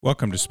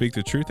Welcome to Speak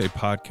the Truth, a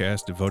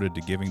podcast devoted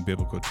to giving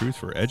biblical truth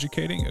for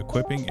educating,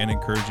 equipping, and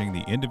encouraging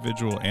the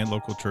individual and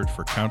local church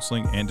for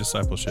counseling and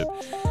discipleship.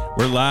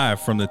 We're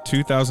live from the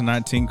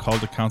 2019 Call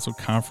to Counsel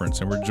Conference,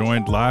 and we're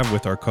joined live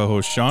with our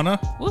co-host, Shauna.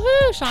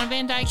 Woohoo! Shauna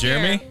Van Dyke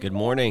Jeremy. here. Good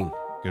morning.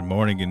 Good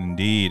morning,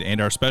 indeed. And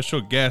our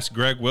special guest,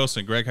 Greg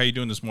Wilson. Greg, how you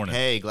doing this morning?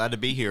 Hey, glad to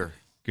be here.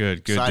 Good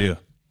Excited. deal.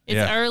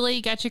 It's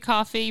early. Got your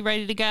coffee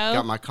ready to go?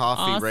 Got my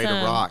coffee ready to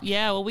Awesome. rock.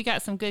 Yeah, well, we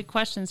got some good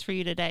questions for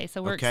you today,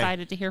 so we're Okay.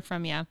 excited to hear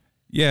from you.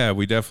 Yeah,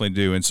 we definitely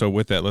do. And so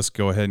with that, let's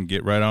go ahead and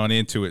get right on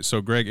into it. So,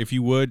 Greg, if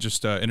you would,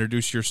 just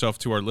introduce yourself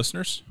to our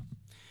listeners.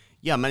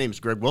 Yeah, my name is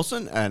Greg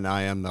Wilson, and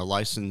I am a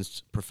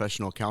licensed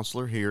professional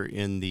counselor here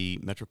in the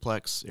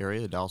Metroplex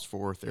area,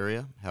 Dallas-Fort Worth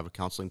area. I have a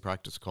counseling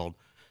practice called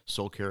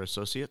Soul Care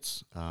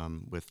Associates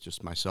with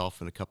just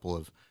myself and a couple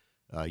of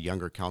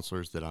younger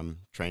counselors that I'm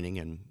training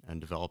and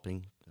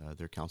developing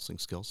their counseling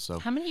skills. So,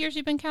 How many years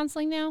you been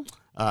counseling now?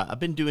 I've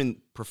been doing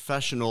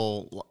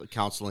professional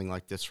counseling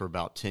like this for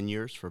about 10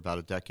 years, for about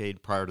a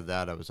decade. Prior to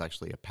that, I was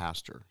actually a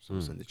pastor, so I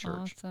was in the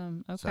church.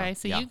 Awesome. Okay,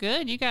 so yeah. you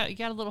good. You got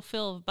a little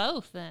feel of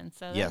both then,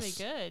 so that'd Yes.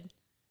 be good.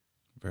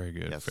 Very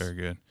good. Yes. Very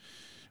good.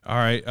 All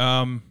right.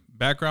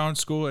 Background,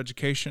 school,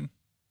 education.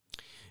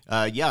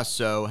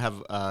 So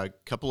have a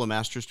couple of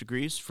master's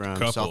degrees from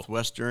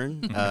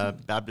Southwestern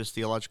Baptist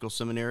Theological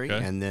Seminary,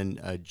 Okay. and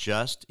then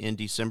just in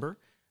December,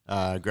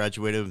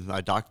 graduated with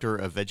my Doctor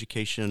of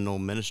Educational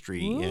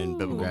Ministry in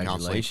Biblical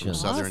Counseling from Congratulations.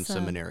 Southern Awesome.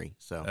 Seminary.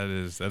 So, That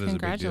is a big deal.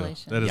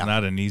 Congratulations. That is Yeah.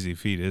 not an easy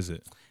feat, is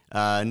it?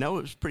 no,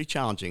 it was pretty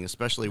challenging,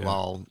 especially Yeah.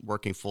 while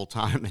working full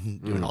time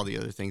and doing all the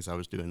other things I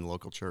was doing in the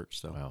local church.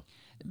 So, Wow.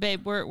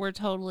 Babe, we're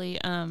totally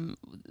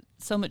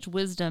so much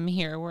wisdom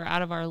here. We're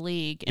out of our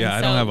league. Yeah, I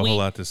don't have a whole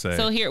lot to say.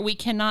 So here we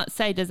cannot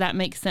say, does that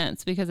make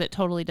sense? Because it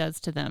totally does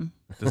to them.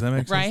 Does that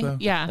make Right? sense,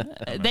 though? Yeah.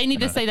 They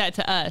need to say that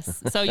to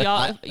us. So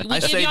y'all, I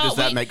say, does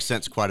that make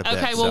sense quite a bit?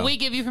 Okay, well, so. we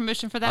give you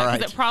permission for that All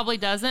because right. it probably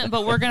doesn't,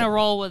 but we're going to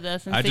roll with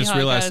this and I see just how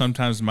realize it goes.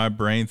 sometimes my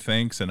brain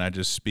thinks and I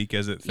just speak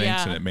as it thinks,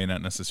 Yeah. and it may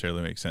not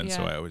necessarily make sense.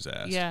 So Yeah. I always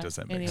ask, Yeah. does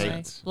that make Anyway,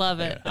 sense? Love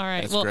it. Yeah. All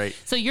right. That's well, great.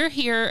 so you're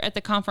here at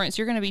the conference.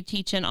 You're going to be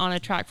teaching on a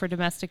track for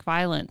domestic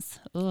violence.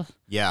 Ugh.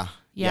 Yeah.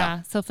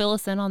 Yeah. So fill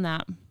us in on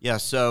that. Yeah,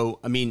 so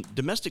I mean,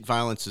 domestic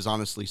violence is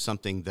honestly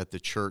something that the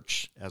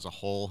church as a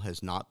whole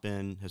has not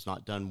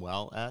done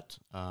well at.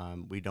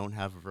 We don't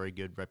have a very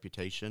good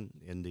reputation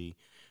in the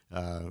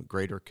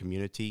greater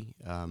community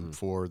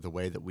for the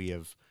way that we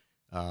have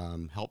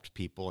helped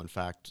people. In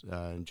fact,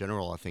 in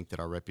general, I think that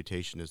our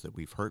reputation is that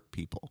we've hurt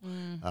people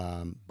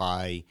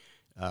by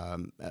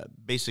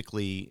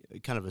basically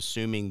kind of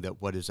assuming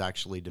that what is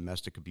actually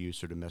domestic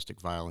abuse or domestic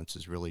violence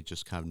is really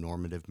just kind of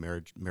normative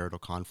marital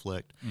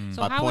conflict.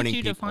 So By how would pointing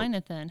you people- define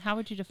it then? How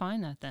would you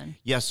define that then?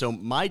 Yeah, so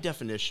my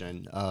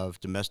definition of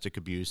domestic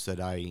abuse that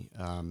I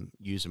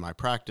use in my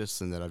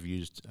practice and that I've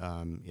used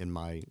in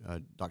my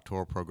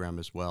doctoral program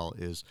as well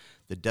is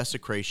the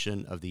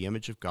desecration of the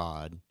image of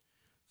God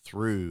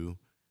through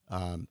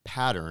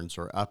patterns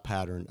or a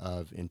pattern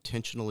of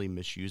intentionally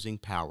misusing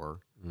power,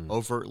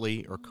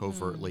 overtly or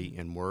covertly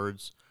in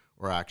words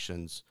or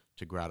actions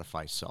to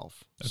gratify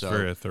self. That's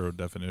very a thorough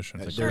definition.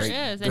 Sure There's-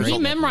 is. And there's he a-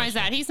 memorized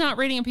that. He's not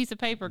reading a piece of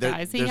paper,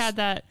 guys. He there's- had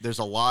that. There's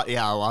a lot.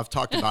 Yeah, well, I've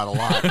talked about a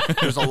lot.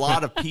 There's a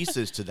lot of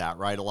pieces to that,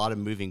 right? A lot of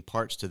moving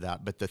parts to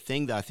that. But the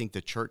thing that I think the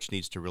church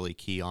needs to really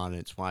key on,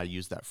 and it's why I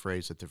use that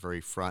phrase at the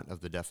very front of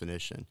the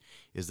definition,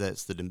 is that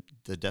it's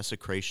the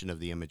desecration of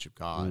the image of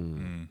God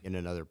in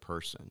another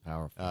person.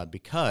 Powerful.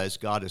 Because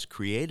God has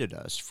created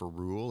us for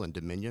rule and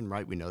dominion,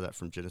 right? We know that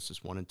from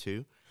Genesis 1 and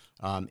 2.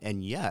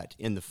 And yet,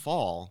 in the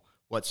fall,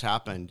 what's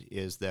happened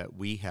is that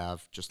we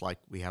have, just like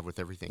we have with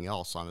everything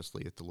else,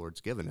 honestly, that the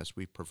Lord's given us,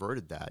 we've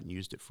perverted that and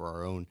used it for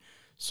our own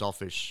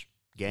selfish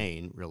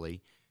gain,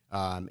 really.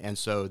 And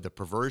so the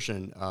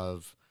perversion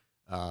of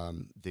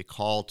the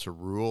call to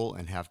rule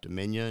and have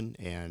dominion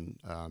and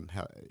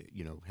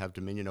have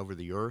dominion over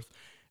the earth,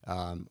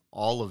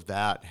 all of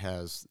that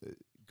has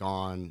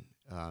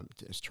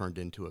has turned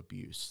into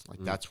abuse. Like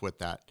that's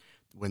what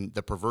when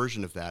the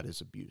perversion of that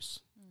is abuse.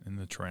 In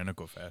the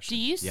tyrannical fashion. Do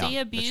you Yeah, see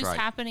that's abuse right.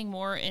 happening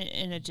more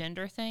in a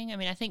gender thing? I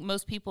mean, I think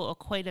most people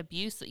equate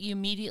abuse. You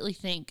immediately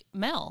think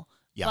male.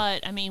 Yeah.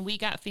 But, I mean,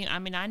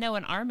 I know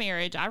in our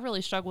marriage, I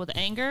really struggle with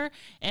anger,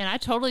 and I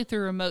totally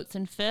threw remotes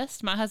and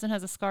fists. My husband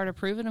has a scar to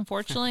prove it,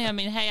 unfortunately. I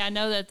mean, hey, I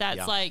know that's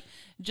Yeah. like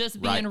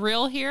just being Right.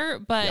 real here,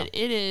 but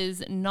Yeah. it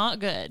is not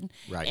good.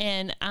 Right.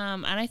 And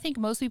I think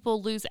most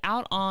people lose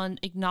out on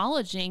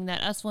acknowledging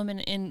that us women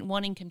in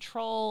wanting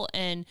control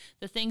and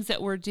the things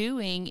that we're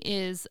doing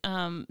is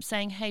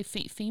saying, hey,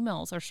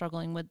 females are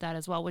struggling with that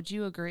as well. Would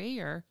you agree?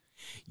 Or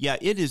Yeah,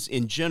 it is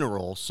in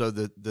general. So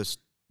the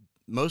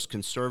most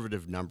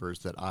conservative numbers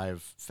that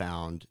I've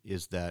found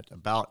is that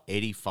about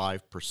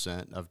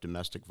 85% of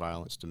domestic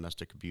violence,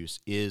 domestic abuse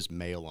is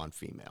male on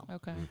female.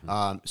 Okay.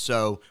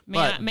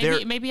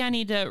 Maybe Maybe I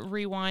need to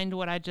rewind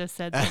what I just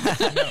said.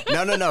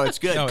 no, it's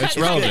good. No, it's Cut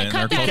relevant in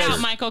our that culture. out,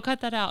 Michael.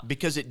 Cut that out.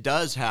 Because it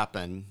does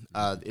happen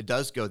It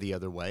does go the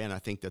other way, and I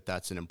think that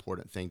that's an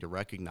important thing to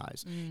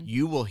recognize.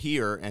 You will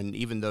hear, and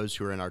even those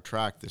who are in our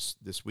track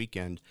this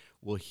weekend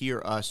will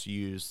hear us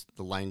use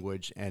the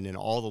language, and in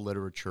all the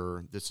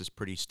literature, this is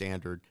pretty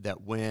standard,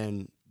 that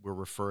when we're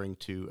referring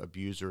to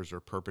abusers or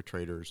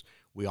perpetrators,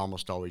 we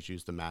almost always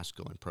use the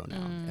masculine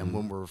pronoun. And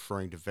when we're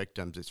referring to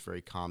victims, it's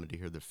very common to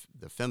hear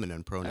the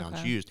feminine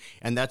pronouns used.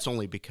 And that's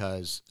only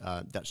because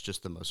that's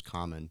just the most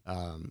common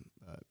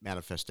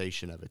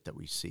manifestation of it that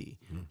we see.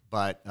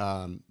 But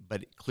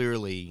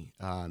clearly,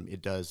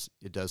 it does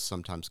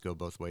sometimes go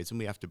both ways, and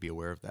we have to be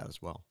aware of that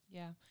as well.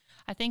 Yeah.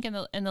 I think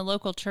in the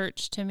local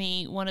church, to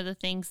me, one of the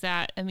things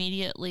that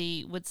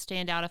immediately would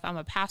stand out if I'm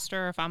a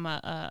pastor, if I'm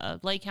a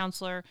lay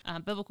counselor,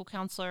 biblical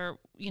counselor,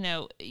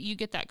 you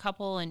get that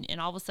couple and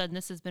all of a sudden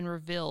this has been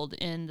revealed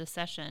in the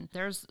session.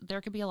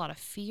 There could be a lot of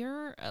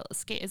fear.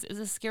 Is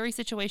a scary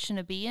situation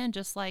to be in,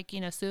 just like,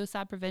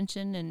 suicide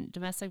prevention and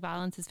domestic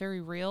violence is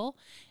very real.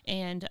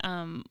 And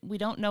we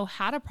don't know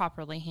how to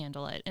properly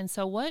handle it. And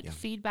so what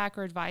feedback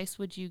or advice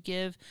would you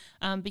give?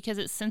 Because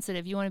it's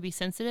sensitive. You want to be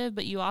sensitive,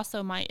 but you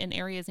also might in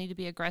areas need to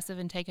be aggressive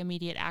and take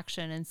immediate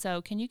action. And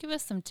so can you give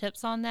us some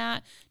tips on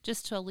that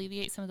just to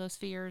alleviate some of those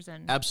fears?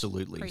 And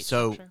absolutely.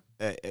 So,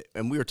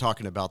 and we were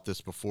talking about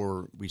this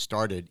before we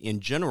started. In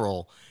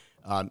general,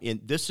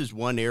 this is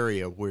one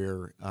area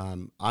where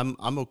I'm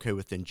okay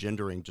with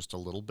engendering just a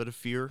little bit of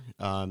fear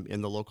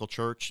in the local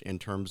church in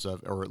terms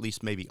of, or at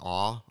least maybe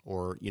awe,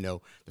 or the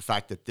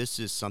fact that this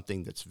is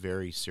something that's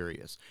very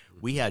serious.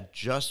 We had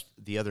just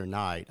the other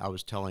night, I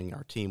was telling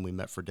our team, we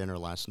met for dinner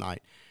last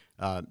night.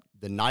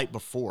 The night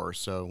before,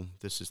 so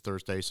this is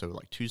Thursday, so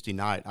like Tuesday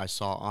night, I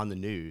saw on the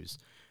news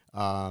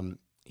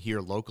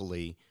here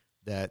locally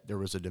that there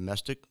was a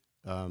domestic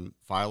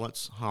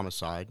violence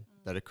homicide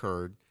that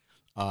occurred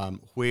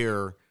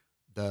where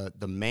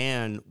the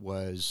man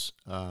was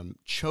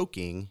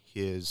choking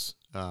his,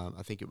 I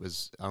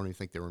don't even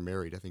think they were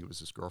married, I think it was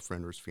his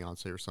girlfriend or his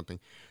fiance or something,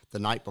 the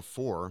night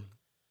before,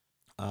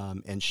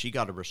 and she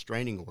got a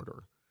restraining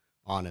order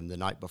on him the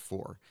night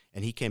before,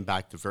 and he came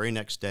back the very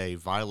next day,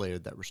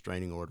 violated that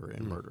restraining order,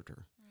 and murdered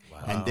her.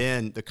 Wow. And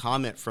then the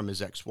comment from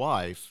his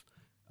ex-wife,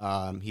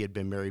 he had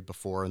been married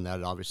before, and that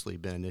had obviously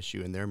been an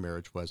issue in their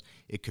marriage, was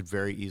it could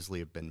very easily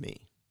have been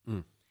me.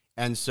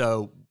 And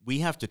so we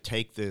have to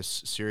take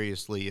this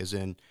seriously, as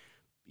in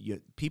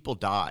people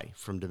die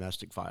from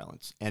domestic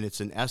violence, and it's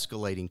an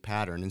escalating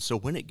pattern. And so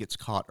when it gets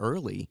caught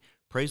early,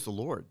 praise the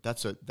Lord,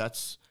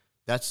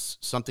 that's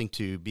something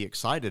to be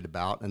excited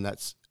about, and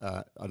that's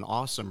an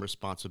awesome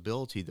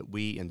responsibility that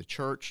we in the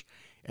church,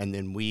 and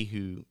then we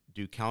who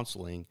do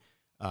counseling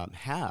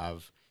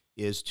have,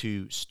 is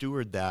to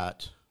steward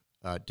that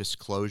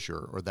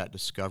disclosure or that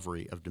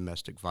discovery of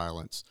domestic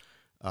violence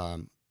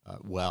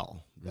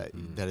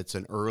that it's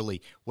an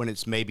early, when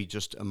it's maybe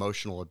just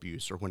emotional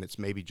abuse, or when it's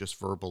maybe just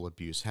verbal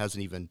abuse,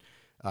 hasn't even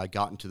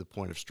gotten to the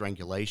point of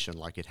strangulation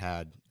like it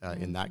had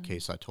in that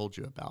case I told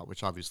you about,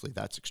 which obviously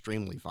that's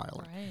extremely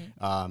violent. Right.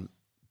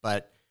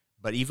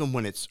 But even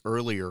when it's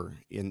earlier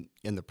in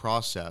the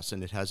process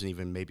and it hasn't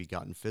even maybe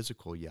gotten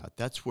physical yet,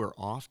 that's where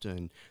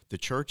often the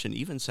church, and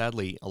even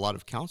sadly a lot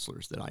of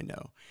counselors that I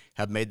know,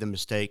 have made the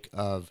mistake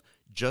of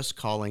just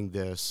calling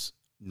this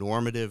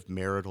normative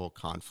marital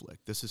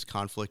conflict. This is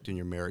conflict in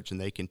your marriage,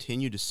 and they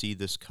continue to see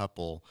this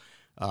couple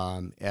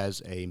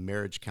as a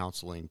marriage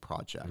counseling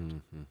project.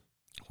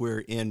 Where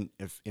in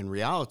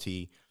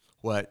reality,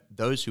 what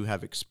those who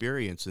have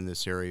experience in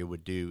this area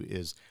would do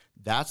is,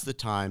 that's the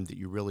time that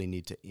you really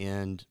need to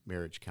end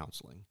marriage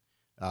counseling.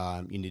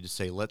 You need to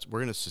say, we're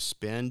going to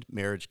suspend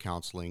marriage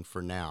counseling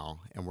for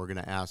now, and we're going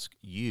to ask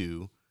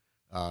you,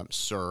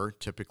 sir,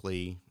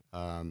 typically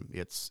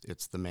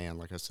it's the man,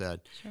 like I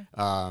said,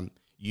 we're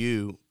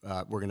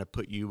going to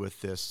put you with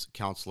this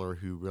counselor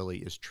who really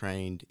is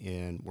trained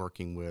in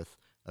working with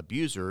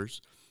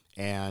abusers,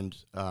 and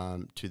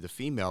to the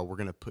female, we're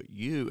going to put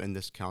you in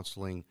this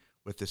counseling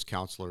with this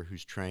counselor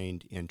who's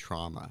trained in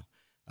trauma.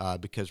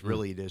 Because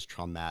really it is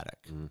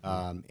traumatic.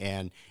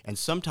 And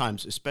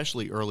sometimes,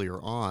 especially earlier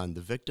on,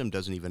 the victim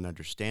doesn't even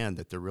understand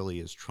that there really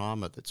is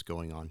trauma that's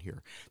going on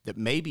here, that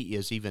maybe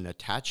is even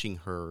attaching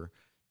her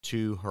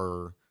to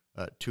her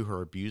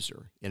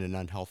abuser in an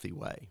unhealthy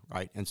way,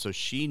 right? And so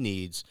she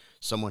needs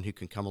someone who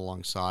can come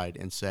alongside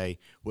and say,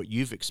 what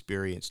you've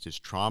experienced is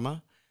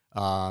trauma,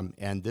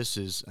 and this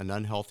is an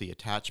unhealthy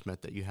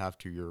attachment that you have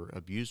to your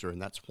abuser,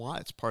 and that's why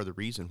it's part of the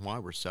reason why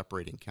we're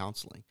separating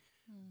counseling.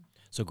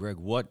 So, Greg,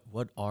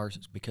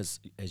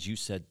 because as you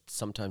said,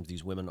 sometimes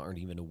these women aren't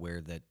even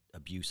aware that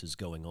abuse is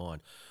going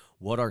on.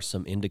 What are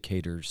some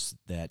indicators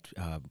that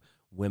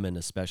women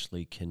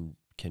especially can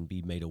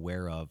be made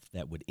aware of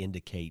that would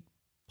indicate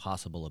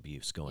possible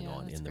abuse going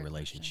on in the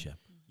relationship?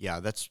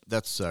 Yeah,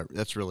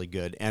 that's really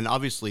good. And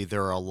obviously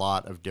there are a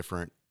lot of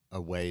different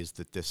ways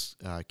that this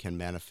can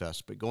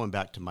manifest. But going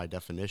back to my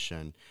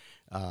definition,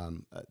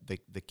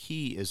 the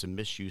key is a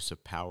misuse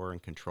of power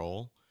and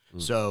control.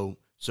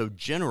 So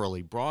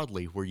generally,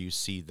 broadly, where you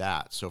see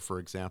that, so for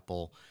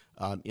example,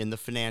 In the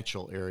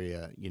financial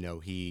area,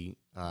 he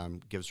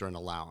gives her an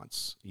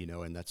allowance,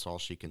 and that's all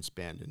she can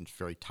spend, and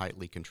very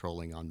tightly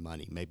controlling on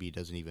money. Maybe he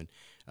doesn't even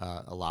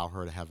allow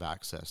her to have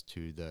access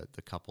to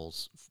the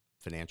couple's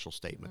financial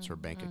statements or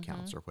bank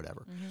accounts or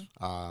whatever.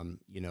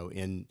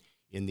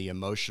 In the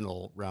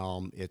emotional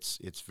realm,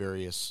 it's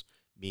various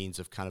means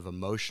of kind of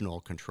emotional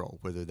control,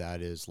 whether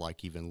that is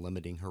like even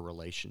limiting her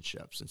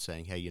relationships and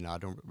saying, hey, I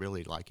don't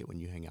really like it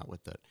when you hang out with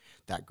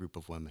that group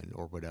of women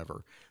or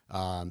whatever.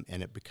 And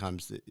it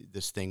becomes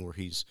this thing where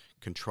he's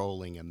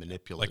controlling and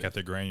manipulating. Like at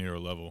the granular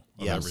level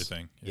of yes.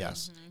 everything. Yeah.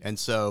 Yes. And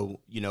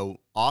so,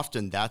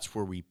 often that's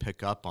where we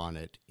pick up on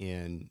it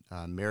in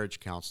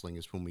marriage counseling,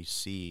 is when we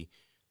see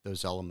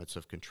those elements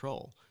of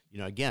control.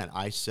 Again,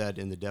 I said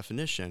in the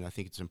definition, I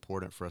think it's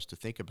important for us to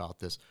think about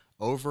this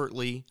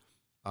overtly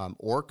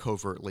or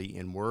covertly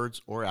in words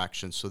or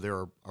actions. So there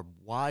are a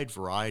wide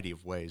variety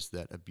of ways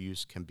that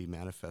abuse can be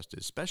manifested,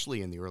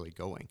 especially in the early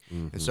going.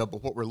 Mm-hmm. And so,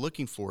 but what we're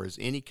looking for is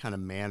any kind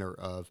of manner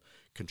of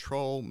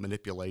control,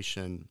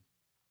 manipulation,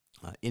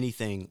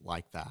 anything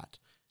like that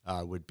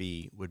would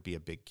be a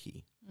big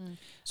key.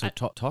 So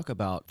talk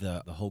about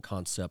the whole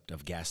concept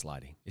of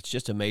gaslighting. It's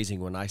just amazing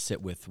when I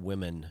sit with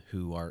women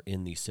who are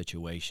in these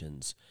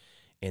situations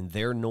and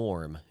their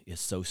norm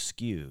is so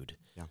skewed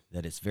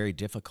that it's very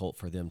difficult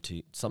for them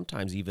to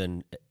sometimes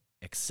even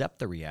accept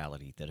the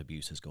reality that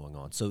abuse is going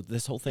on. So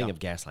this whole thing of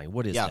gaslighting,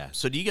 what is that?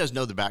 So do you guys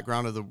know the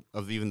background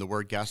of even the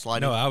word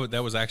gaslighting? No,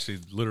 that was actually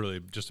literally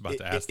just about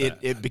to ask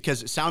that.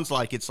 Because it sounds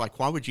like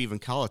why would you even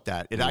call it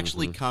that? It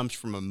actually comes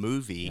from a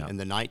movie in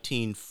the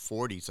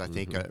 1940s, I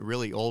think, a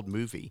really old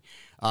movie.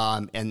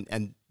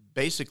 And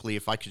basically,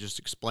 if I could just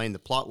explain the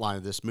plot line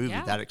of this movie,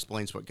 that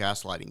explains what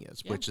gaslighting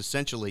is, which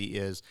essentially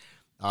is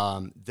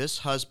this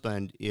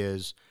husband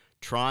is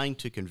trying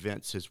to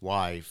convince his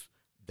wife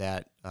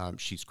that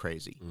she's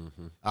crazy.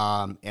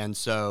 And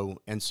so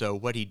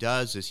what he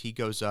does is he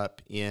goes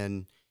up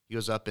in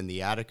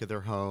the attic of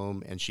their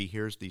home, and she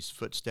hears these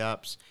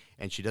footsteps,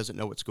 and she doesn't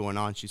know what's going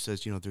on. She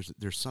says,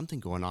 there's something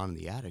going on in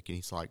the attic. And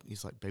he's like,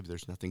 baby,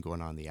 there's nothing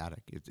going on in the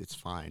attic. It's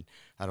fine.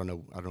 I don't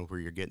know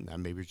where you're getting that.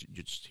 Maybe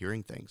you're just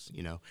hearing things,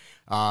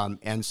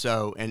 And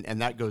so,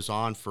 and that goes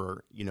on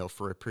for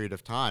a period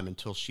of time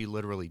until she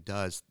literally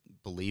does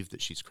believe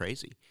that she's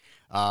crazy.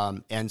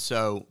 And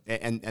so,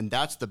 and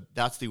that's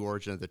the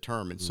origin of the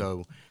term. And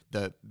so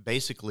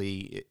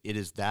basically it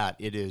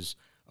is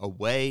a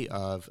way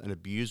of an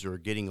abuser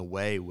getting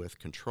away with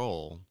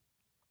control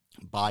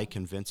by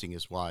convincing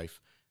his wife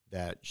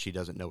that she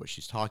doesn't know what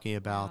she's talking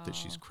about, that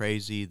she's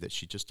crazy, that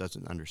she just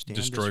doesn't understand.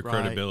 Destroy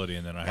credibility,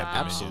 and then I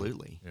have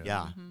absolutely,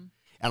 yeah.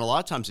 And a lot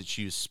of times it's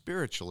used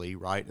spiritually,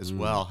 right, as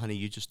well. Honey,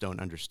 you just don't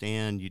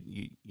understand.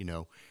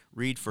 You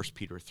read 1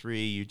 Peter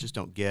 3. You just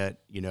don't get,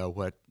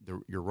 what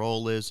your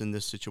role is in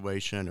this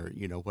situation, or,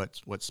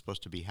 what's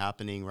supposed to be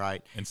happening,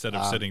 right? Instead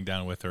of sitting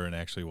down with her and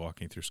actually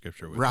walking through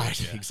Scripture with her.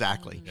 Right,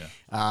 exactly.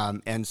 Yeah.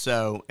 And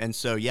so,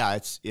 yeah,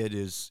 it's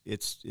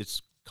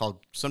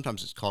called,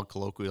 sometimes it's called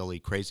colloquially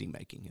crazy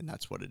making, and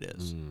that's what it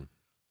is.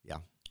 Yeah.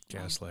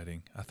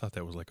 Gaslighting. I thought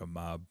that was like a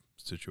mob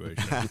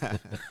situation.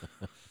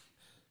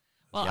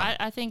 Well,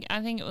 I think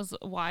it was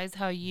wise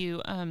how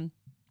you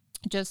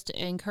just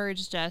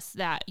encouraged us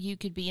that you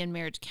could be in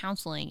marriage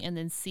counseling and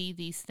then see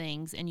these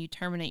things, and you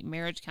terminate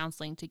marriage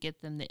counseling to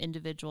get them the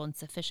individual and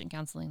sufficient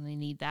counseling they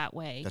need that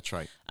way. That's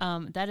right.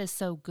 That is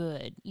so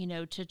good,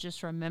 to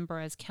just remember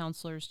as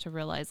counselors to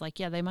realize,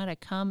 they might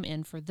have come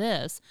in for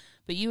this,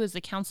 but you as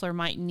a counselor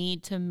might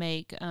need to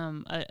make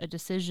a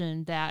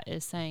decision that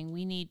is saying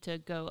we need to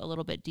go a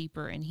little bit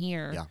deeper in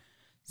here. Yeah.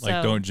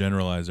 Don't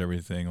generalize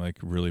everything,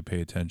 really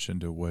pay attention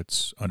to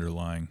what's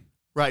underlying.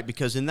 Right,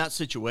 because in that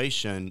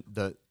situation,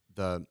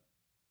 the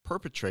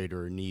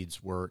perpetrator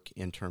needs work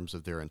in terms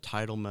of their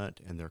entitlement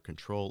and their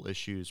control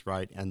issues,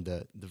 right? And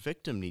the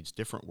victim needs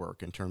different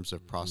work in terms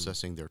of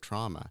processing their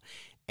trauma.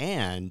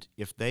 And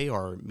if they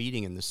are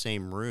meeting in the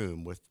same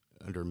room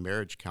under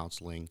marriage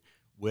counseling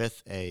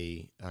with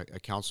a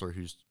counselor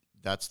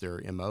that's their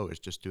MO is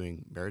just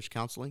doing marriage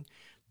counseling,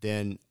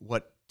 then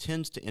what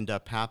tends to end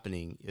up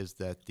happening is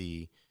that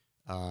the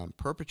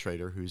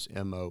perpetrator, whose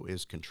MO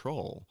is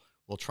control,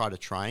 will try to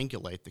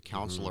triangulate the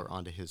counselor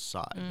onto his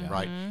side,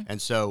 right?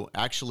 And so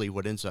actually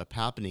what ends up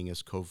happening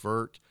is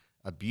covert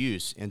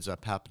abuse ends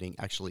up happening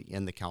actually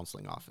in the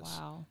counseling office.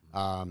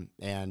 Wow.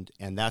 And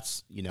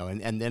that's,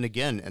 and then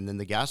again, and then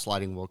the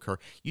gaslighting will occur.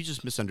 You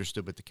just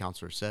misunderstood what the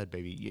counselor said,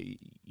 baby.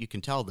 You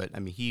can tell that,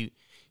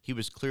 he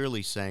was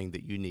clearly saying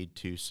that you need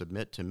to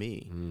submit to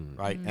me,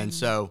 right? And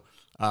so,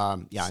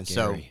 so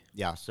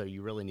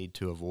you really need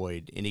to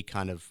avoid any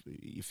kind of,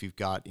 if you've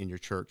got in your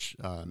church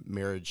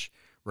marriage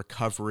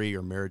recovery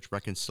or marriage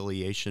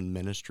reconciliation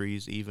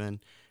ministries even,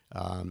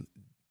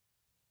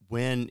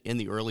 when in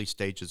the early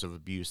stages of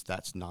abuse,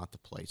 that's not the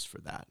place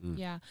for that.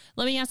 Yeah.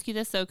 Let me ask you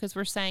this, though, because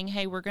we're saying,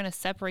 hey, we're going to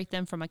separate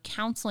them from a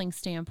counseling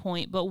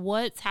standpoint, but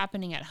what's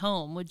happening at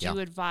home? Would you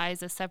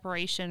advise a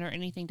separation or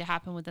anything to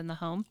happen within the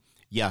home?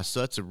 Yeah, so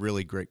that's a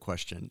really great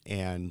question.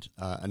 And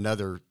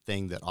another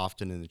thing that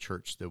often in the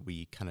church that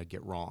we kind of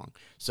get wrong.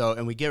 So,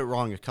 and we get it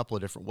wrong a couple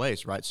of different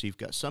ways, right? So you've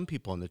got some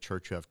people in the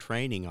church who have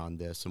training on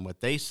this, and what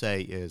they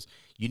say is,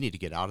 you need to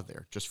get out of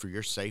there just for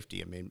your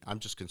safety. I mean, I'm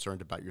just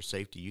concerned about your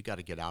safety. You got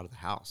to get out of the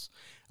house.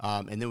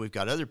 And then we've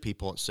got other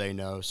people that say,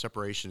 no,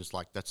 separation is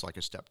that's like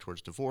a step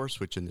towards divorce,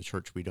 which in the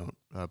church we don't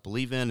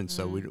believe in. And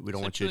so we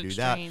don't want you to do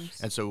extremes.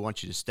 that. And so we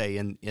want you to stay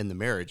in the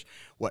marriage.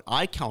 What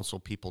I counsel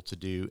people to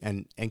do,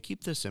 and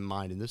keep this in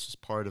mind, and this is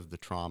part of the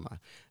trauma,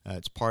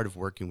 it's part of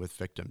working with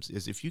victims,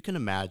 is if you can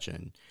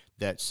imagine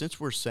that since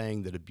we're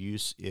saying that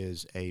abuse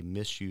is a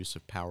misuse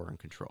of power and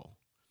control,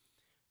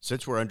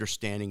 since we're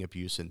understanding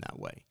abuse in that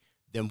way,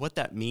 then what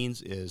that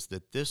means is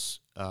that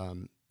this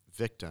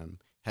victim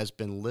has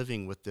been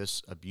living with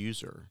this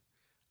abuser,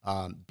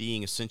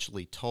 being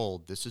essentially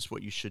told, this is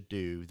what you should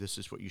do, this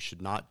is what you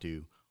should not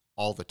do,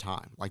 all the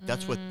time. Like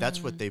that's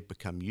what they've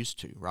become used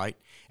to, right?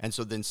 And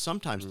so then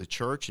sometimes the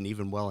church and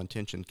even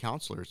well-intentioned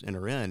counselors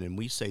enter in, and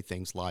we say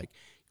things like,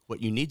 what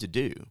you need to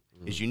do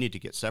is you need to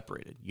get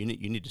separated. You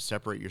need to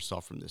separate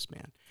yourself from this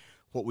man.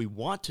 What we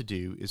want to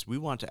do is we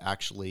want to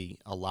actually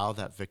allow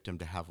that victim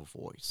to have a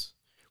voice.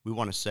 We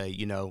want to say,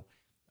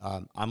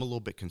 I'm a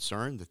little bit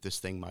concerned that this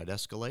thing might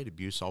escalate.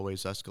 Abuse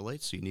always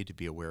escalates, so you need to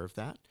be aware of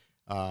that.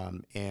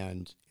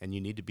 And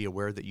you need to be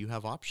aware that you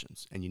have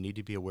options, and you need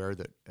to be aware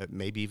that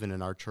maybe even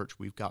in our church,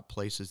 we've got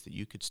places that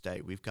you could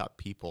stay. We've got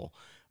people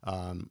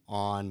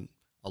on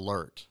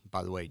alert.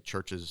 By the way,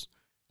 churches,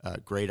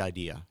 great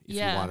idea if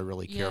you want to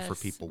really care for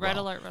people. Red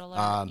well. alert, red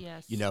alert.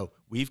 Yes.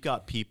 We've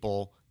got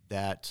people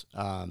that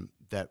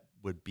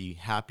would be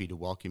happy to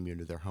welcome you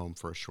into their home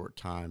for a short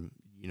time,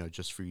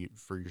 just for you,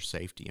 for your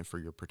safety and for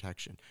your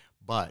protection.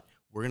 But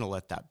we're going to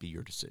let that be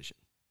your decision.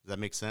 Does that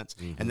make sense?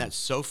 Mm-hmm. And that's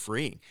so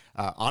freeing.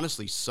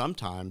 Honestly,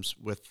 sometimes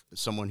with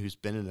someone who's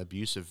been in an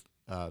abusive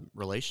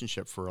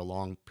relationship for a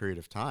long period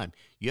of time,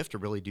 you have to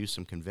really do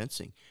some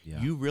convincing. Yeah.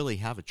 You really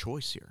have a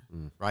choice here,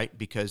 right?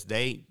 Because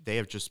they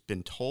have just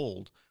been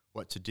told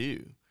what to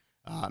do.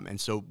 And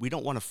so we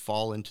don't want to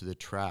fall into the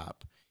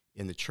trap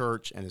in the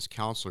church and as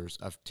counselors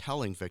of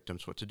telling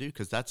victims what to do,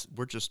 because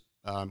we're just,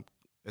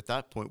 at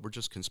that point, we're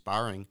just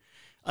conspiring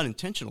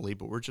unintentionally,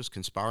 but we're just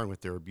conspiring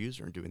with their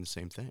abuser and doing the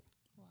same thing.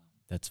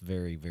 That's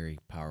very, very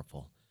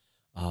powerful.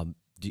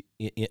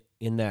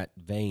 In that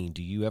vein,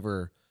 do you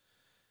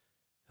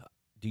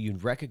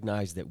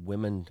recognize that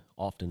women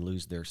often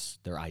lose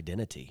their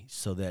identity,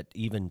 so that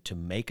even to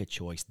make a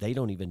choice, they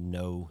don't even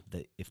know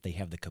that if they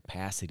have the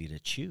capacity to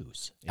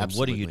choose? And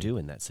Absolutely. What do you do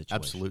in that situation?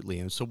 Absolutely.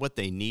 And so what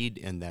they need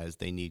in that is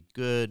they need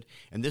good,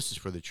 and this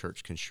is where the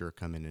church can sure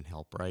come in and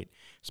help, right?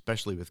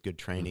 Especially with good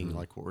training,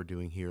 like what we're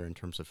doing here in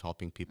terms of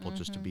helping people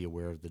just to be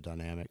aware of the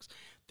dynamics.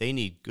 They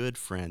need good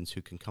friends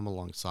who can come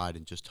alongside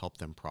and just help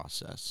them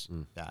process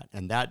that.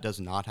 And that does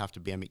not have to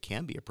be, it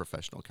can be a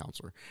professional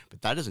counselor,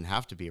 but that doesn't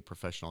have to be a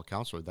professional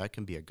counselor. That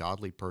can be a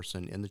godly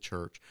person in the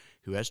church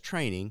who has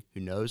training,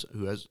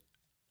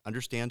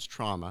 understands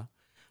trauma,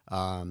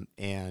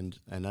 and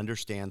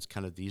understands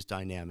kind of these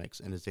dynamics,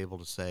 and is able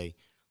to say,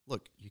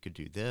 look, you could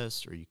do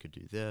this, or you could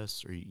do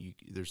this, or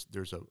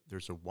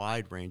there's a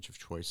wide range of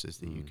choices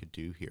that you could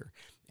do here.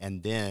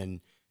 And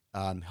then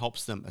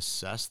helps them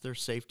assess their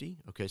safety.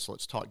 Okay, so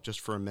let's talk just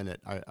for a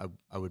minute.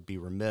 I would be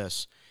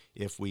remiss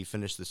if we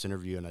finish this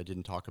interview and I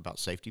didn't talk about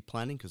safety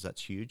planning, because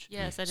that's huge.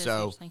 Yes, that is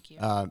huge. Thank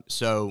you.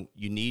 So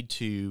you need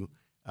to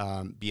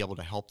be able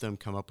to help them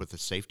come up with a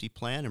safety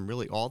plan. And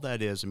really all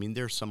that is,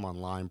 there's some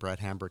online. Brad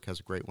Hambrick has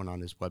a great one on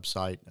his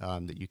website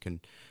that you can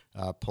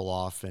pull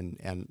off,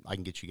 and I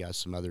can get you guys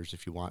some others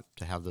if you want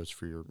to have those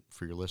for your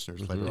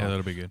listeners later on. Yeah,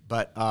 that'll be good.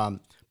 But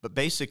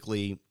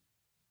basically,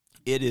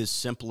 it is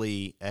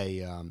simply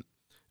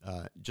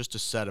just a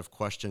set of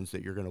questions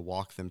that you're going to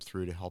walk them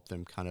through to help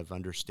them kind of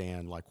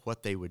understand like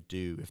what they would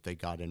do if they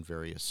got in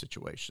various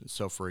situations.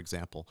 So, for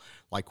example,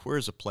 like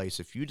where's a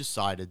place, if you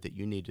decided that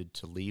you needed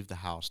to leave the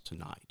house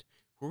tonight,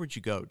 where would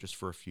you go just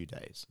for a few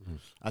days?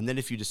 And then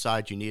if you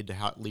decide you need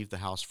to leave the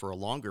house for a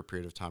longer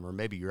period of time, or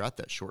maybe you're at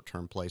that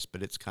short-term place,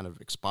 but it's kind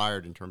of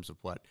expired in terms of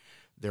what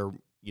they're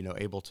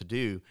able to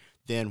do,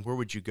 then where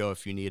would you go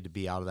if you needed to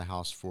be out of the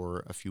house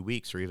for a few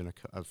weeks or even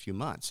a few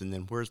months? And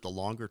then where's the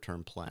longer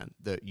term plan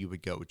that you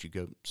would go? Would you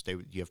go stay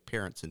with, you have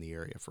parents in the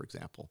area, for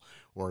example,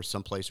 or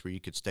someplace where you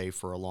could stay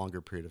for a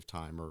longer period of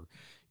time, or,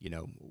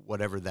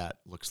 whatever that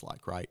looks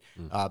like, right?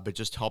 But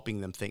just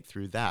helping them think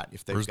through that.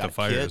 If they've Where's got the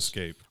fire kids,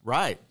 escape?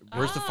 Right.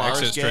 Where's the fire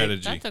Exit escape?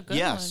 strategy. That's a good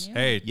Yes. one.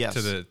 Yeah. Hey,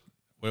 Yes.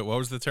 what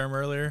was the term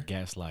earlier?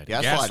 Gaslighting.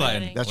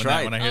 Gaslighting. That's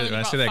right. When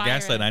I say that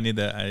gaslight, I need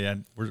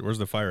where's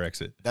the fire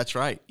exit? That's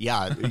right.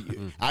 Yeah.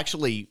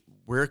 Actually,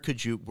 where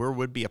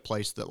would be a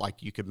place that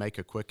like you could make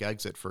a quick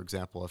exit, for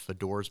example, if a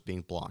door is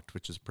being blocked,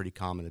 which is a pretty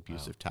common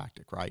abusive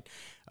tactic, right?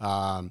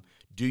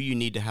 Do you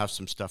need to have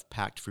some stuff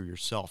packed for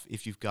yourself?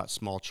 If you've got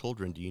small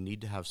children, do you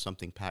need to have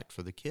something packed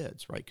for the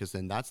kids, right? Because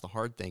then that's the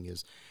hard thing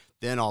is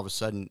then all of a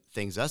sudden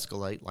things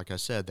escalate. Like I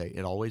said,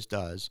 it always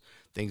does.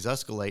 Things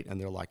escalate, and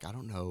they're like, I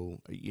don't know,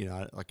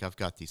 like I've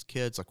got these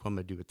kids, like what am I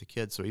going to do with the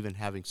kids? So even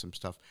having some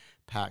stuff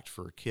packed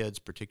for kids,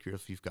 particularly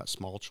if you've got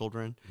small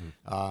children.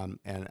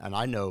 And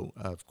I know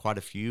of quite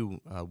a few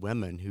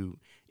women who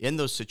in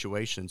those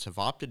situations have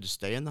opted to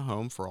stay in the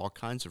home for all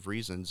kinds of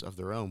reasons of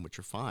their own, which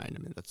are fine. I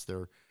mean, that's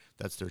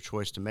their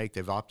choice to make.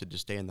 They've opted to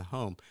stay in the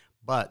home,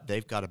 but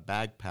they've got a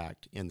bag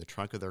packed in the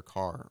trunk of their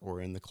car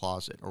or in the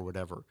closet or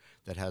whatever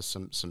that has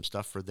some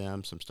stuff for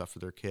them, some stuff for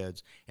their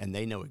kids, and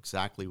they know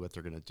exactly what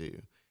they're going to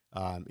do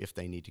if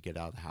they need to get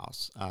out of the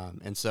house.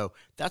 And so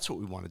that's what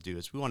we want to do,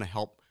 is we want to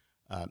help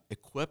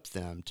equip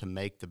them to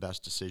make the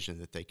best decision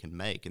that they can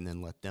make, and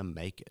then let them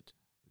make it.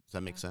 Does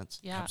that make sense?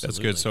 Yeah. That's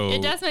good. So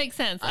It does make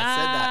sense. I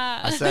said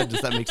that. I said,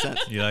 does that make sense?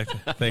 you like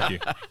that? Thank you.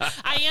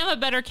 I am a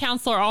better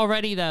counselor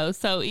already, though.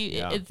 So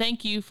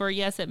thank you for,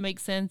 yes, it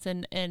makes sense.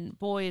 And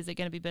boy, is it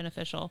going to be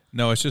beneficial.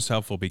 No, it's just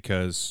helpful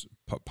because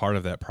part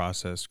of that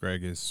process,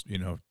 Greg, is,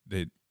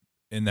 they,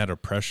 in that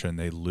oppression,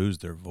 they lose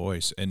their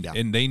voice, and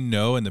they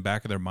know in the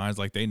back of their minds,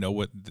 like they know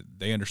what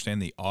they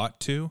understand they ought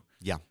to.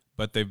 Yeah.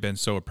 But they've been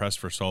so oppressed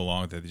for so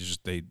long that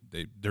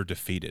they're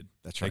defeated.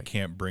 That's right. They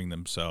can't bring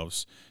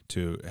themselves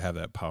to have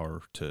that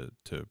power to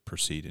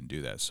proceed and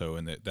do that. So,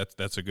 and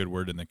that's a good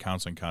word in the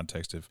counseling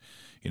context of,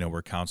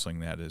 where counseling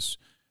that is,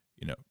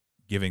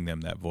 giving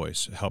them that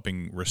voice,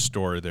 helping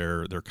restore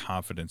their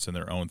confidence in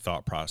their own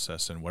thought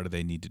process and what do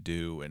they need to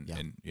do. And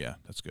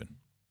that's good.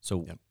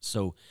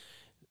 So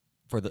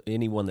for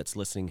anyone that's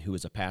listening who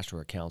is a pastor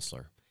or a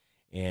counselor,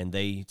 and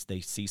they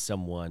see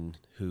someone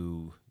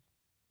who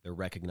they're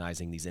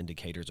recognizing these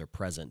indicators are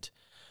present,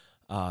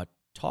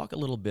 talk a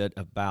little bit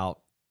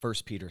about 1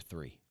 Peter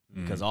 3,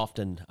 because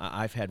often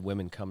I've had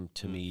women come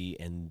to me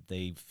and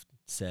they've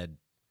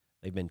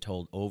been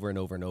told over and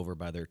over and over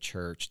by their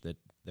church that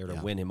they're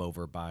to win him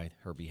over by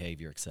her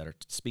behavior, et cetera.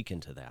 Speak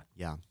into that.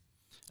 Yeah.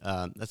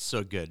 That's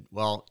so good.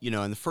 Well,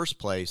 in the first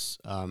place,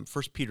 1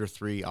 Peter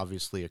 3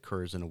 obviously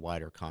occurs in a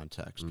wider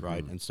context,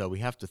 right? And so we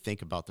have to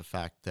think about the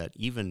fact that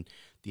even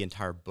the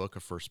entire book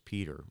of 1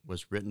 Peter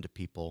was written to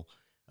people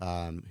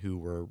who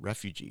were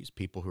refugees,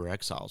 people who were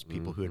exiles,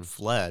 people who had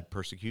fled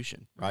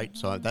persecution, right?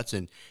 So that's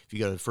if you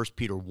go to 1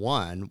 Peter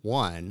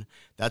 1:1,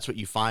 that's what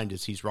you find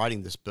is he's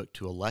writing this book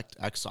to elect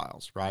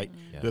exiles, right?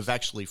 Who have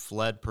actually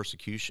fled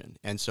persecution.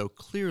 And so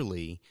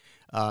clearly,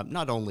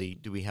 not only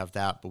do we have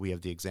that, but we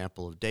have the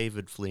example of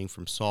David fleeing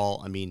from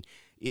Saul. I mean,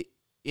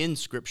 in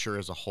Scripture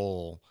as a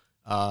whole,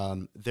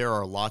 there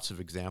are lots of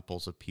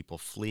examples of people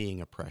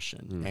fleeing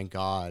oppression and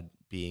God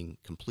being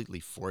completely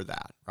for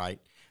that, right?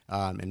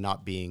 And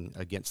not being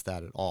against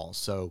that at all.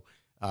 So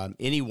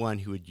anyone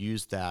who would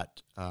use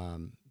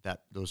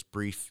those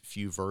brief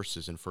few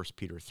verses in 1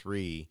 Peter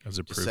 3 as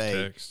a proof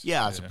text,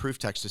 as a proof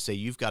text to say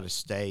you've got to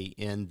stay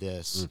in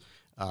this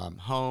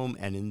home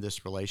and in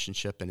this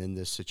relationship and in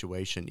this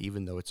situation,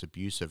 even though it's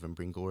abusive, and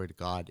bring glory to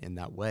God in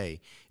that way.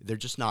 They're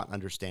just not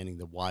understanding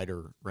the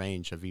wider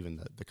range of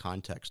even the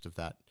context of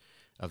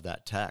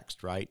that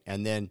text, right?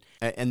 And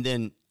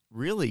then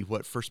really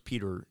what 1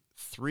 Peter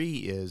 3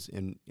 is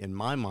in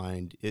my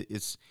mind,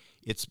 it's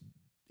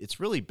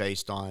really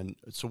based on,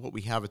 so what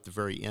we have at the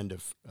very end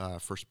of 1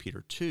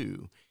 Peter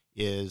 2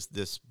 is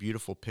this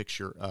beautiful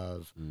picture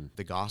of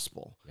the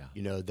gospel.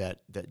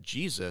 That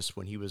Jesus,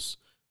 when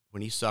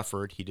he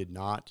suffered, he did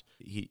not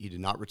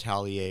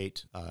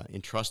retaliate,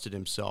 entrusted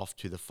himself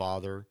to the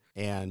Father,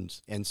 and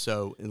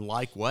so in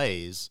like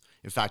ways,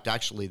 in fact,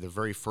 actually the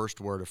very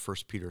first word of 1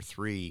 Peter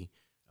 3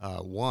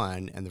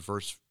 1 and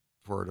the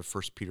word of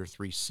 1 Peter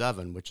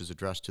 3:7, which is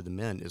addressed to the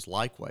men, is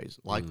likewise,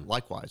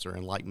 or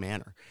in like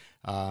manner.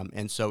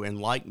 And so in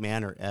like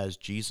manner as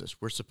Jesus,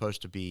 we're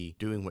supposed to be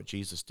doing what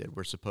Jesus did.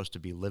 We're supposed to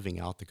be living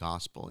out the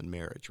gospel in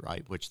marriage,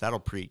 right? Which that'll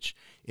preach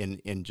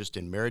in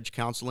marriage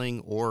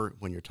counseling, or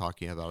when you're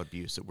talking about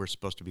abuse, that we're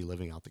supposed to be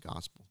living out the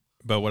gospel.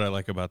 But what I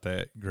like about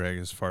that, Greg,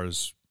 as far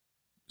as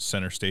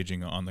center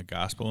staging on the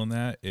gospel in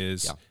that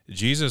is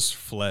Jesus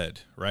fled,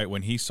 right?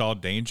 When he saw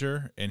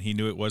danger and he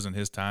knew it wasn't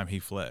his time, he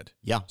fled.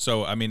 Yeah.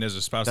 So, I mean, as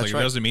a spouse, it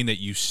doesn't mean that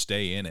you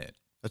stay in it.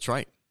 That's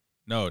right.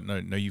 No,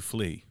 you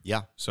flee.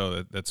 Yeah.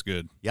 So that's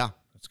good. Yeah.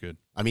 That's good.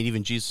 I mean,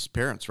 even Jesus'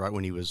 parents, right?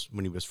 When he was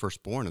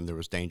first born and there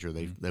was danger,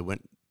 they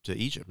went to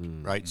Egypt,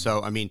 right?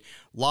 So, I mean,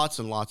 lots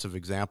and lots of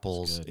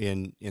examples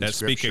in that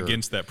Scripture. Speak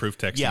against that proof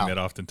texting that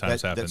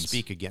oftentimes happens. That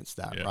speak against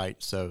that,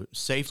 right? So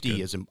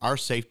our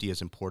safety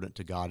is important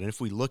to God. And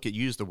if we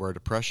use the word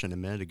oppression a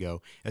minute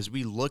ago, as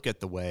we look at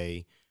the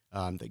way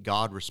that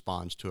God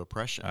responds to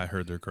oppression. I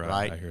heard their cry.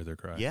 Right? I hear their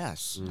cry.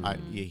 Yes.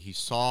 He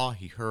saw,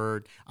 he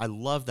heard. I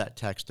love that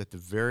text at the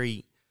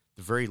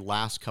very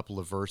last couple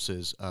of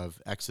verses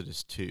of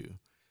Exodus 2.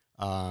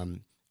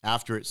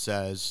 After it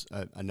says,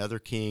 another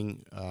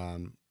king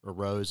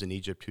arose in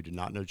Egypt who did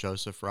not know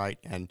Joseph, right?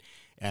 And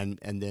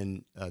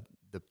then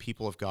the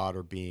people of God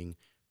are being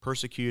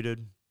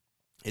persecuted.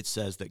 It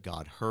says that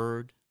God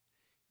heard,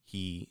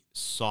 he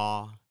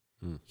saw,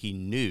 he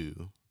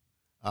knew,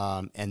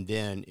 And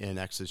then in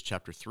Exodus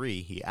chapter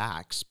 3, he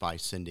acts by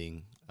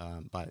sending,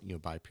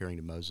 by appearing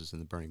to Moses in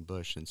the burning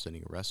bush and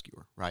sending a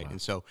rescuer, right? Wow.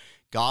 And so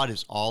God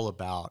is all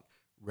about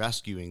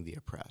rescuing the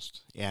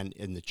oppressed. And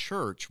in the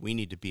church, we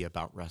need to be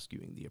about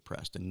rescuing the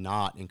oppressed and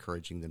not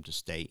encouraging them to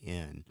stay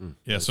in.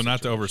 Yeah, those so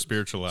not to over situations.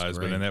 spiritualize,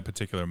 but great. in that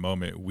particular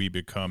moment, we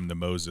become the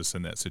Moses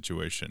in that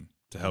situation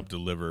to help them,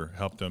 deliver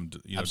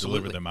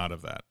Absolutely. them out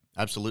of that.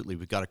 Absolutely.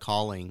 We've got a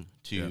calling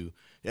to,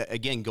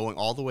 again, going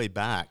all the way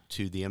back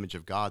to the image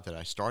of God that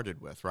I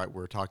started with, right?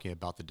 We're talking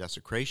about the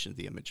desecration of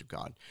the image of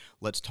God.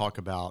 Let's talk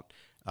about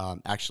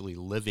actually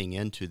living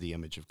into the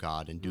image of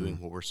God and doing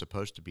what we're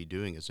supposed to be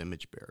doing as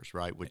image bearers,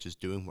 right? Which is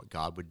doing what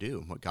God would do.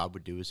 And what God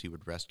would do is he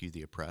would rescue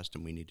the oppressed,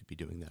 and we need to be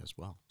doing that as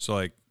well. So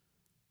like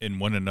in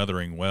one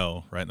anothering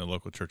well, right, in the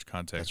local church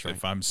context, That's right.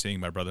 if I'm seeing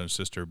my brother and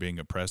sister being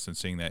oppressed and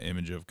seeing that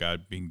image of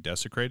God being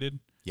desecrated,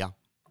 Yeah,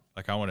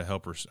 like I want to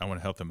help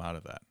them out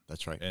of that.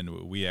 that's right.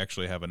 And we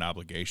actually have an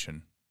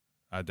obligation.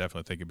 I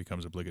definitely think it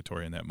becomes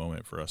obligatory in that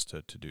moment for us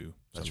to do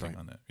That's something right.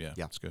 on that. Yeah,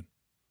 Yeah. that's good.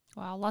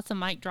 Wow, lots of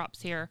mic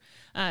drops here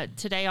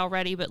today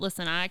already. But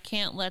listen, I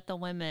can't let the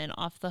women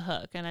off the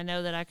hook. And I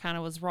know that I kind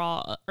of was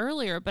raw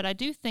earlier, but I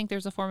do think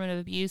there's a form of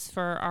abuse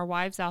for our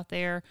wives out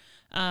there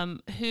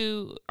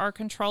who are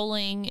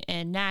controlling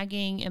and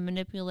nagging and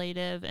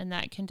manipulative, and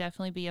that can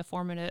definitely be a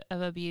form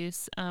of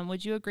abuse.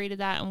 Would you agree to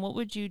that? And what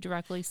would you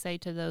directly say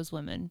to those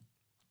women?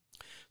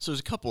 So there's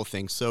a couple of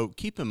things. So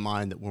keep in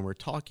mind that when we're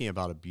talking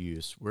about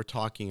abuse, we're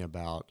talking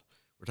about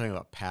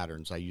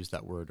patterns. I used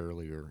that word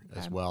earlier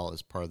as well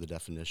as part of the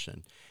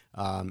definition.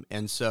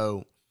 And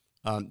so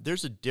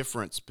there's a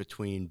difference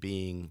between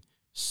being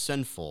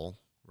sinful,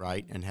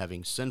 right, and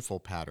having sinful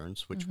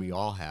patterns, which we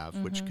all have,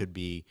 which could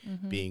be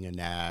being a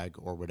nag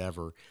or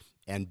whatever,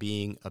 and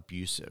being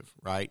abusive,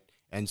 right?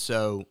 And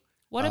so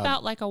What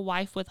about like a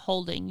wife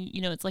withholding?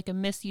 You know, it's like a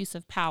misuse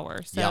of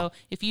power. So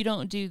if you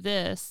don't do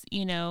this,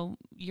 you know,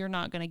 you're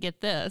not going to get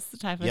this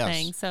type of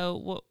thing. So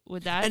what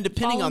would that? And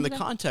depending fall on the into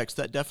that? context,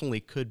 that definitely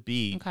could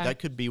be, Okay. that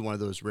could be one of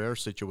those rare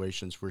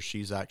situations where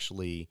she's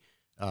actually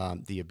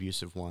the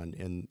abusive one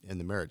in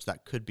the marriage.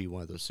 That could be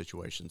one of those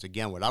situations.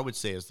 Again, what I would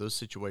say is those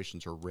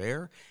situations are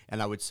rare.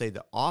 And I would say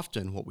that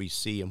often what we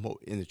see and what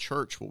in the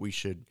church, what we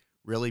should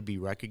really be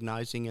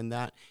recognizing in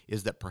that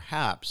is that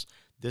perhaps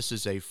this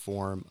is a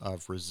form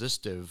of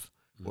resistive,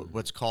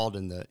 what's called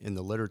in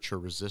the literature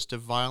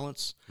resistive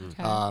violence,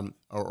 Okay.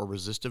 or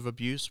resistive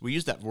abuse. We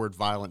use that word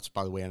violence,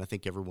 by the way, and I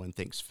think everyone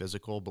thinks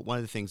physical. But one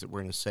of the things that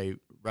we're going to say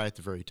right at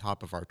the very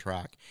top of our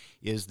track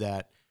is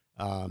that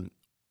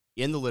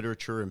in the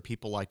literature and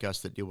people like us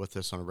that deal with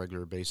this on a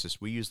regular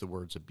basis, we use the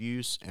words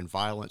abuse and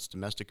violence,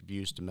 domestic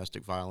abuse,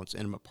 domestic violence,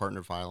 intimate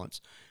partner violence.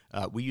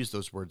 We use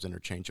those words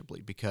interchangeably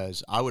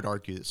because I would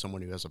argue that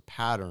someone who has a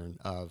pattern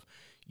of,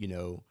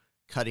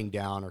 cutting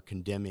down or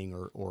condemning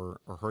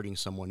or hurting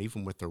someone,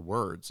 even with their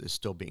words, is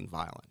still being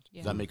violent.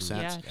 Yeah. Does that make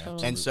sense? Yeah,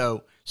 totally. And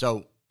so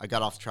I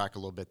got off track a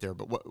little bit there,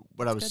 but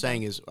what I was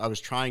saying is I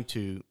was trying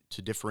to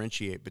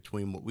differentiate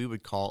between what we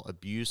would call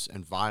abuse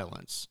and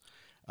violence,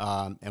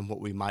 and what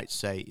we might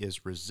say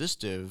is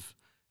resistive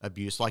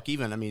abuse. Like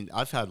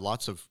I've had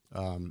lots of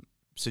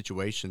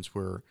situations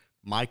where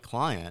my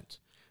client,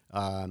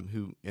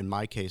 who in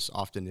my case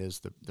often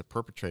is the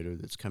perpetrator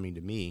that's coming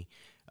to me,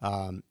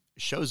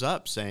 shows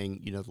up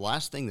saying, the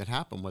last thing that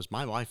happened was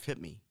my wife hit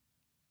me.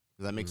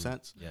 Does that make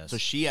sense? Yes. So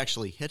she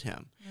actually hit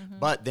him.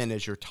 But then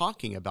as you're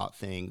talking about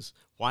things,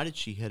 why did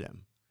she hit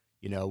him?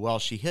 Well,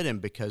 she hit him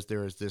because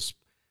there is this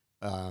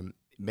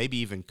maybe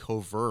even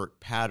covert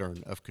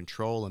pattern of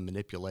control and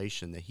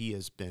manipulation that he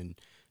has been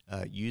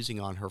using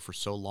on her for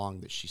so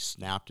long that she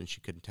snapped and she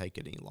couldn't take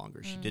it any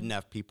longer. She didn't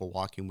have people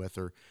walking with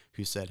her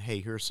who said, hey,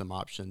 here's some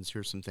options,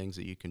 here's some things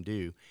that you can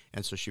do.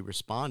 And so she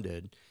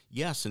responded,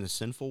 yes, in a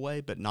sinful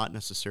way, but not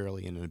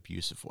necessarily in an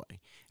abusive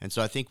way. And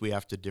so I think we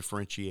have to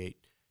differentiate,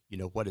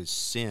 what is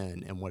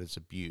sin and what is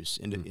abuse.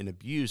 In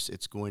abuse,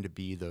 it's going to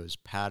be those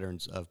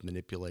patterns of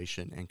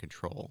manipulation and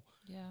control.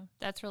 Yeah,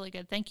 that's really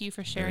good. Thank you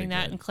for sharing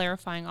Very that good. and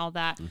clarifying all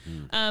that.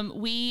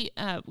 We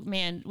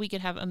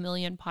could have a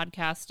million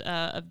podcasts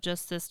of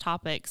just this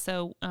topic.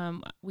 So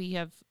we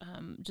have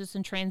just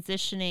in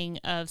transitioning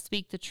of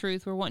Speak the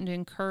Truth, we're wanting to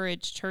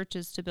encourage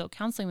churches to build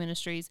counseling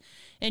ministries.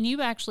 And you've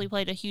actually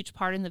played a huge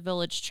part in the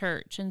Village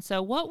Church. And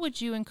so what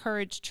would you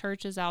encourage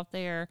churches out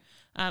there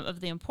of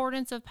the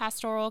importance of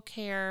pastoral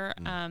care,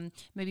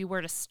 maybe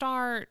where to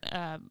start,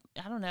 I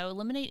don't know,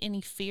 eliminate any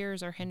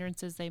fears or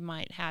hindrances they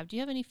might have. Do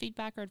you have any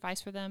feedback or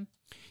advice for them?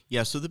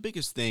 Yeah, so the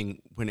biggest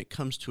thing when it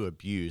comes to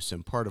abuse,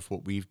 and part of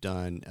what we've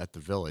done at the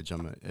Village,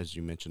 as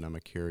you mentioned, I'm a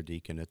care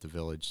deacon at the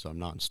Village, so I'm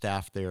not on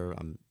staff there.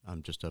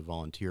 I'm just a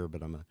volunteer,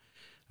 but I'm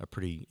a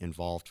pretty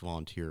involved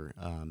volunteer.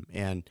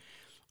 And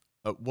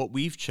what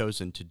we've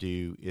chosen to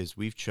do is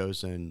we've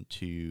chosen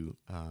to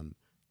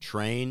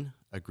train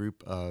a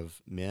group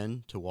of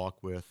men to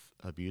walk with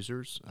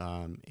abusers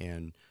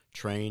and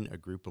train a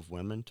group of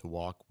women to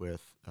walk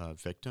with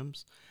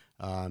victims.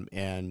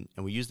 And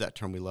we use that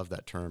term. We love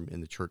that term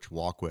in the church,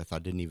 walk with. I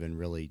didn't even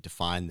really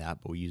define that,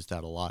 but we use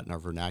that a lot in our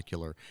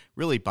vernacular.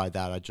 Really, by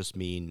that, I just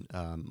mean,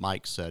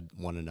 Mike said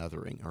one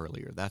anothering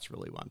earlier. That's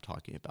really what I'm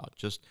talking about.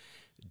 Just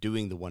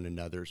doing the one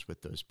another's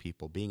with those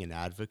people, being an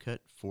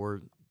advocate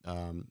for,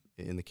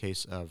 in the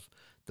case of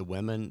the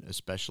women,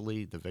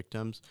 especially the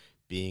victims,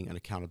 being an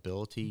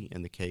accountability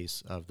in the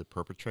case of the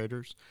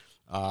perpetrators.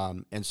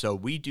 And so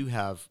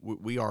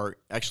we are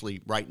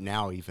actually right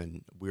now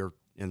even, we're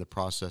in the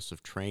process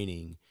of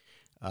training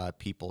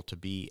people to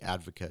be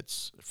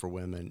advocates for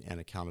women and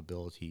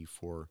accountability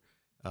for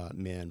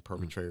men,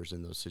 perpetrators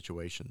in those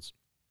situations.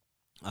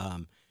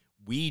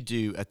 We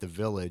do, at the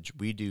Village,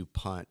 we do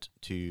punt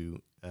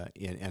to,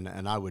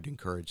 and I would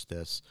encourage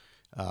this,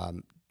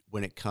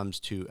 when it comes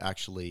to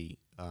actually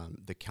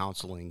the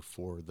counseling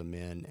for the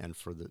men and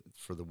for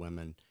the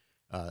women,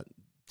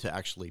 to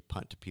actually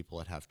punt to people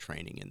that have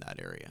training in that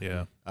area.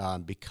 Yeah.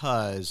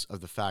 Because of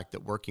the fact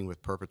that working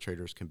with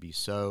perpetrators can be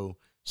so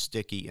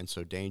sticky and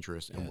so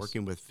dangerous, and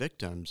working with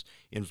victims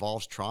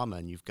involves trauma,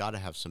 and you've got to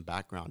have some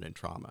background in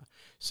trauma.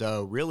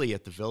 So really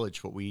at the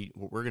Village, what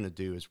we're going to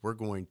do is we're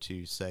going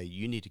to say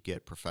you need to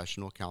get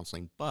professional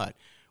counseling, but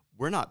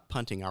we're not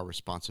punting our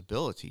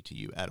responsibility to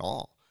you at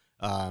all.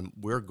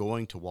 We're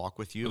going to walk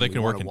with you. Well, they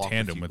can work in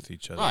tandem with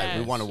each other. Right. Yes,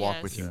 we want to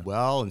walk with you Yeah.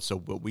 well. And so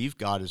what we've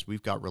got is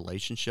we've got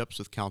relationships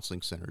with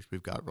counseling centers.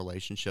 We've got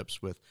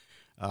relationships with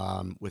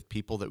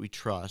people that we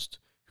trust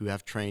who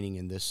have training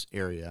in this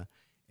area.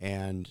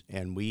 And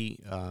we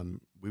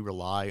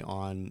rely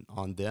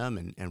on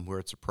them, and where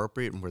it's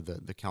appropriate and where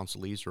the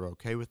counselees are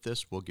okay with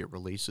this, we'll get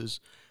releases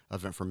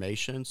of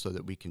information so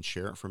that we can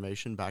share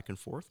information back and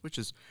forth, which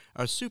is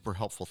a super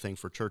helpful thing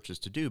for churches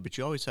to do. But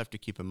you always have to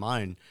keep in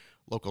mind,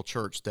 local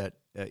church, that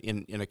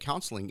in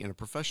a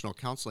professional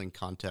counseling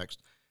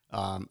context,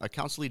 a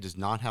counselee does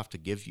not have to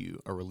give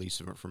you a release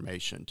of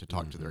information to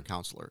talk to their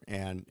counselor,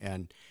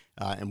 and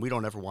we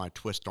don't ever want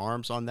to twist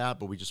arms on that,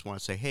 but we just want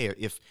to say, hey,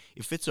 if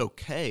it's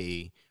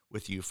okay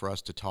with you for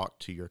us to talk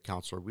to your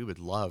counselor, we would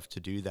love to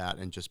do that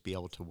and just be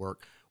able to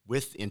work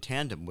in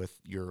tandem with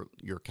your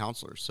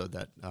counselor, so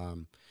that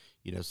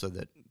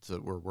so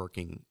we're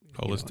working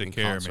Holistic in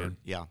care, concert. man.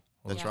 Yeah.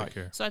 That's Holistic right.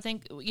 care. So I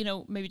think,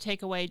 maybe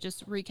take away,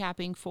 just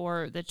recapping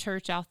for the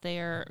church out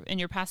there in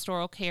your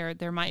pastoral care,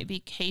 there might be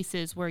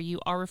cases where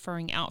you are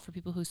referring out for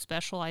people who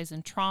specialize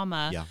in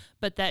trauma, Yeah.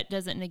 but that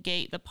doesn't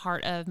negate the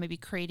part of maybe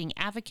creating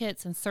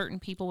advocates and certain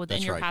people within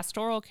That's your right.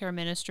 pastoral care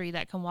ministry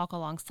that can walk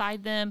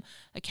alongside them,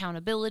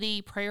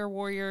 accountability, prayer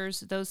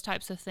warriors, those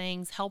types of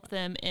things, help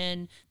them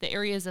in the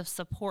areas of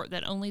support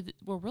that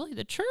really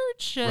the church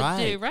should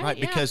do, right?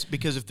 Yeah.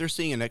 Because if they're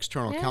seeing an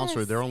external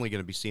counselor, Yes. they're only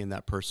going to be seeing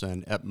that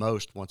person at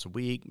most once a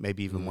week,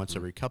 maybe even once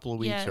every couple of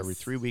weeks, Yes. every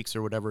 3 weeks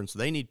or whatever. And so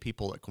they need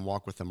people that can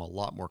walk with them a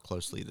lot more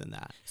closely than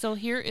that. So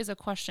here is a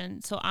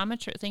question. So I'm a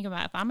church. Think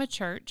about if I'm a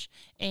church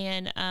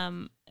and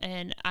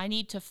I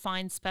need to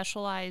find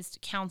specialized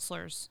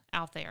counselors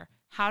out there.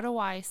 How do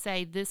I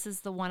say this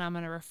is the one I'm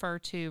going to refer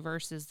to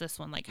versus this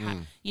one? Like,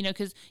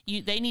 because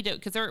they need to,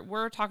 because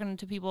we're talking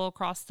to people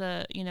across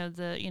the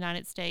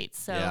United States.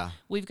 So Yeah.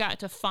 we've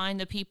got to find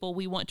the people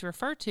we want to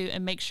refer to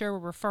and make sure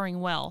we're referring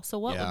well. So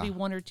what would Yeah. be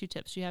one or two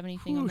tips? Do you have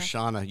anything on Ooh, that?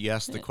 Shauna,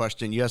 yes,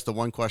 the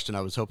one question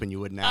I was hoping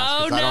you wouldn't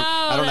ask. 'Cause Oh,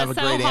 I don't have a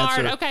that's so great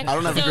hard. answer. Okay. I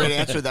don't have a So- great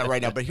answer to that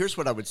right now. But here's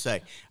what I would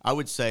say. I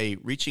would say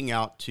reaching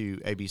out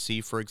to ABC,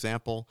 for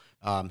example,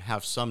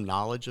 have some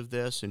knowledge of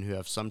this and who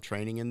have some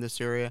training in this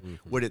area,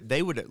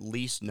 they would at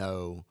least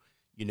know,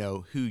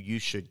 who you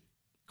should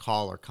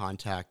call or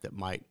contact that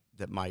might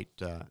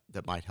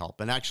help.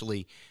 And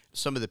actually,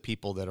 some of the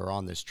people that are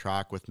on this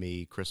track with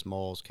me, Chris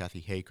Moles, Kathy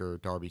Haker,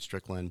 Darby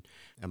Strickland,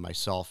 and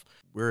myself,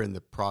 we're in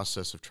the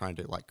process of trying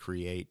to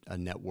create a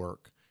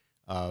network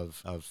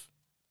of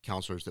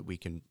counselors that we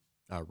can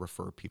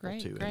refer people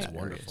Great, to in great. that area.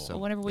 Wonderful. So,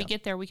 Well, whenever we yeah.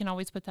 get there, we can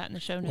always put that in the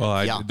show notes.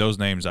 Well, those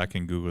names, I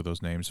can Google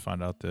those names,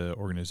 find out the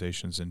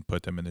organizations, and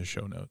put them in the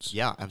show notes.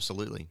 Yeah,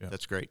 absolutely. Yeah.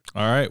 That's great.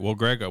 All right. Well,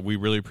 Greg, we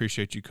really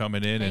appreciate you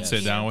coming in and Thank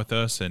sitting you. down with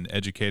us and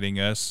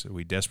educating us.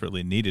 We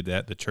desperately needed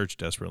that. The church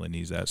desperately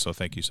needs that. So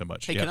thank you so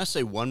much. Hey, Yeah. can I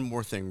say one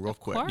more thing real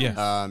quick? course.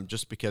 Yeah.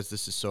 Just because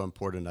this is so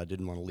important, I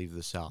didn't want to leave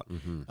this out.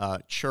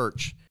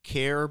 Church,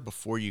 care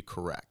before you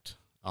correct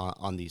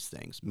on these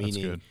things.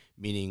 good.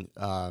 Meaning,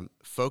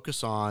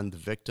 focus on the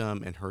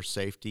victim and her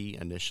safety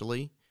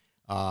initially,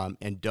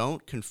 and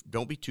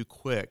don't be too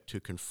quick to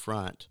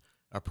confront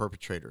a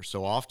perpetrator.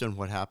 So often,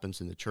 what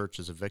happens in the church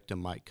is a victim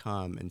might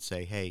come and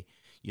say, "Hey,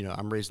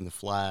 I'm raising the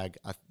flag.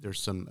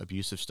 There's some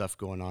abusive stuff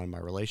going on in my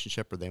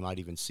relationship," or they might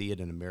even see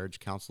it in a marriage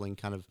counseling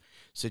kind of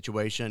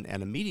situation.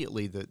 And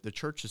immediately, the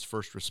church's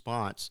first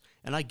response,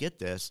 and I get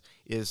this,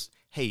 is,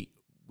 "Hey,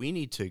 we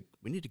need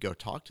to go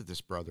talk to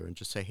this brother and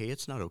just say, hey,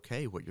 it's not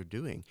okay what you're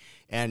doing.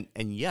 And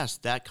yes,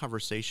 that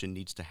conversation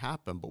needs to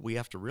happen, but we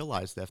have to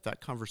realize that if that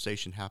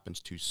conversation happens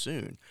too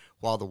soon,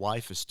 while the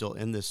wife is still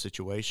in this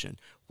situation,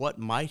 what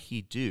might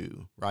he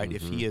do, right,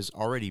 if he is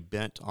already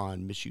bent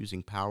on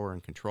misusing power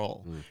and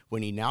control,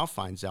 when he now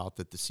finds out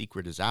that the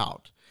secret is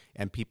out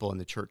and people in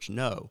the church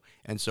know?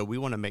 And so we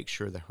want to make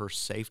sure that her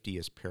safety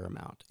is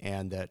paramount,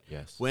 and that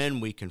when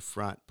we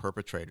confront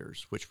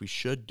perpetrators, which we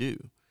should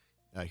do,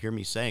 hear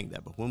me saying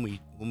that, but when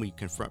we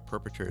confront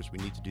perpetrators, we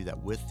need to do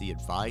that with the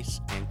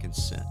advice and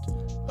consent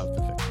of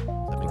the victim.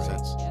 Does that make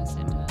sense? Yes,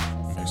 it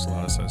does. Makes a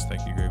lot of sense.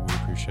 Thank you, Greg. We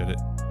appreciate it.